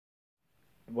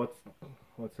What's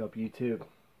up, YouTube?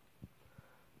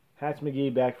 Hatch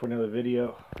McGee back for another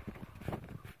video.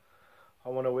 I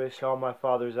want to wish all my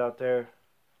fathers out there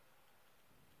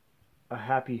a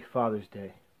happy Father's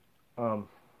Day. I'm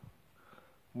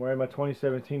wearing my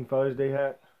 2017 Father's Day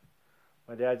hat.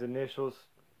 My dad's initials,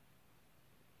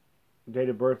 date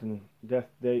of birth and death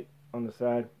date on the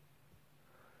side.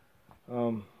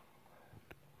 It's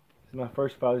my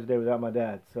first Father's Day without my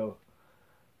dad, so.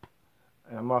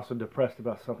 And I'm also depressed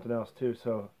about something else too,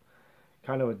 so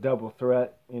kind of a double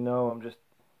threat, you know.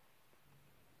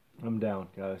 I'm down,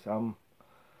 guys.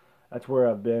 That's where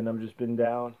I've been. I've just been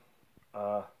down.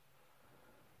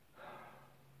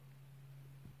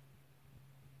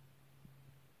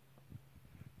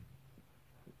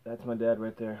 That's my dad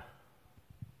right there.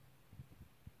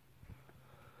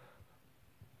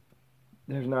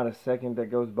 There's not a second that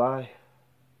goes by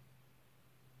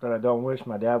that I don't wish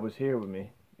my dad was here with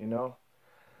me, you know.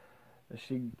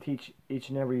 She teach each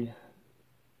and every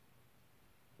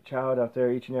child out there,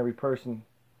 each and every person,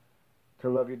 to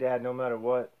love your dad no matter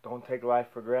what. Don't take life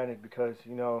for granted, because,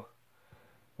 you know,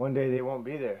 one day they won't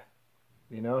be there.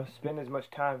 You know, spend as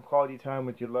much time, quality time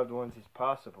with your loved ones as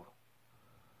possible,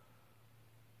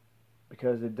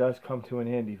 because it does come to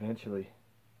an end eventually.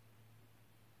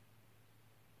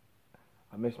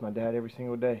 I miss my dad every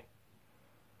single day.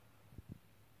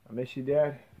 I miss you,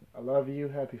 Dad. I love you.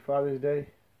 Happy Father's Day.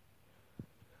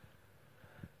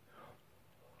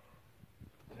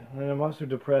 And I'm also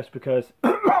depressed because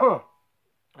I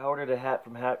ordered a hat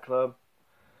from Hat Club,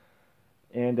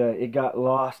 and it got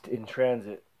lost in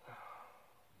transit.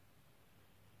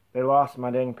 They lost my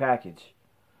dang package.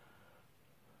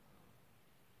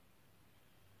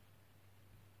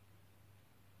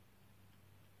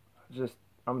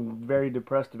 I'm very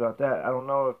depressed about that. I don't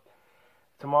know if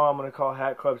tomorrow I'm going to call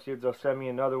Hat Club, see if they'll send me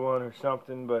another one or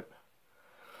something, but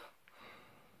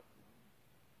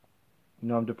you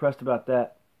know, I'm depressed about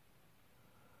that.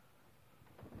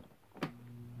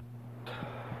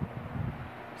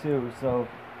 Too, so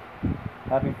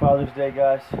happy Father's Day,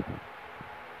 guys.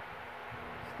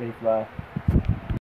 Stay fly.